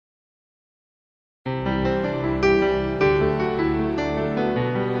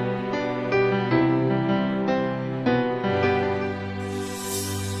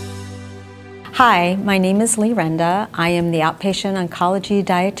Hi, my name is Lee Renda. I am the outpatient oncology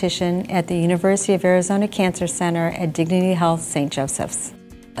dietitian at the University of Arizona Cancer Center at Dignity Health St. Joseph's.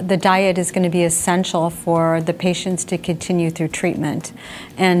 The diet is going to be essential for the patients to continue through treatment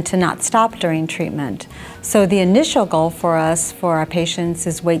and to not stop during treatment. So the initial goal for us, for our patients,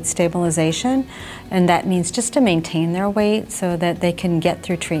 is weight stabilization, and that means just to maintain their weight so that they can get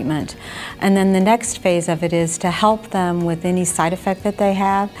through treatment. And then the next phase of it is to help them with any side effect that they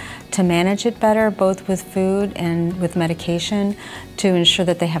have, to manage it better, both with food and with medication, to ensure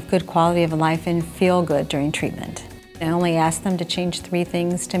that they have good quality of life and feel good during treatment. I only ask them to change 3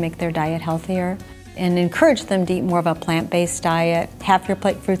 things to make their diet healthier and encourage them to eat more of a plant-based diet. Half your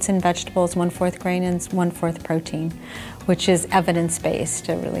plate fruits and vegetables, 1/4 grain and 1/4 protein, which is evidence-based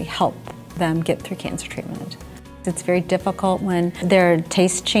to really help them get through cancer treatment. It's very difficult when their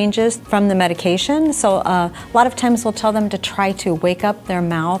taste changes from the medication, so a lot of times we'll tell them to try to wake up their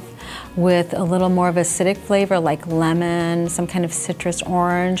mouth with a little more of acidic flavor like lemon, some kind of citrus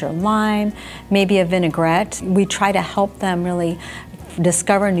orange or lime, maybe a vinaigrette. We try to help them really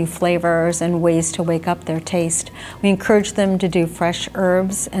discover new flavors and ways to wake up their taste. We encourage them to do fresh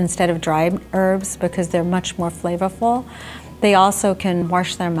herbs instead of dried herbs because they're much more flavorful. They also can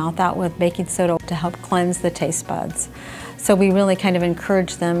wash their mouth out with baking soda to help cleanse the taste buds. So we really kind of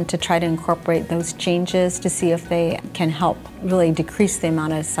encourage them to try to incorporate those changes to see if they can help really decrease the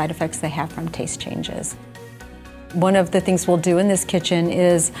amount of side effects they have from taste changes. One of the things we'll do in this kitchen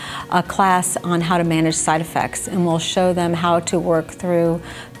is a class on how to manage side effects, and we'll show them how to work through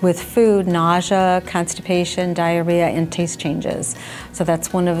with food, nausea, constipation, diarrhea, and taste changes. So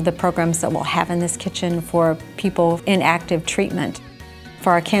that's one of the programs that we'll have in this kitchen for people in active treatment.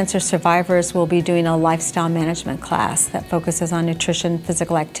 For our cancer survivors, we'll be doing a lifestyle management class that focuses on nutrition,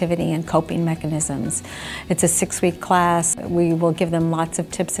 physical activity, and coping mechanisms. It's a 6-week class. We will give them lots of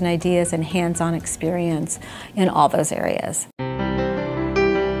tips and ideas and hands-on experience in all those areas.